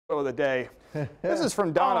of the day. This is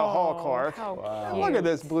from Donna Hallcark. Wow. Look at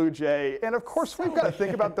this blue jay. And of course, we've got to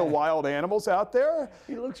think about the wild animals out there.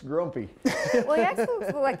 He looks grumpy. Well, he actually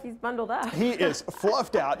looks like he's bundled up. He is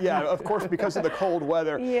fluffed out, yeah, of course, because of the cold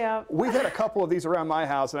weather. Yeah. We've had a couple of these around my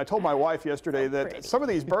house, and I told my wife yesterday that some of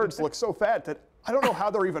these birds look so fat that I don't know how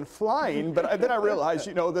they're even flying, but then I realized,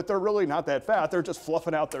 you know, that they're really not that fat. They're just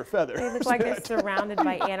fluffing out their feathers. They look like they're surrounded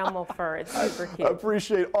by animal fur. It's super cute.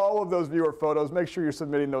 Appreciate all of those viewer photos. Make sure you're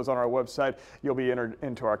submitting those on our website. You'll be entered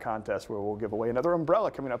into our contest where we'll give away another umbrella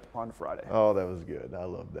coming up on Friday. Oh, that was good. I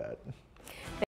love that.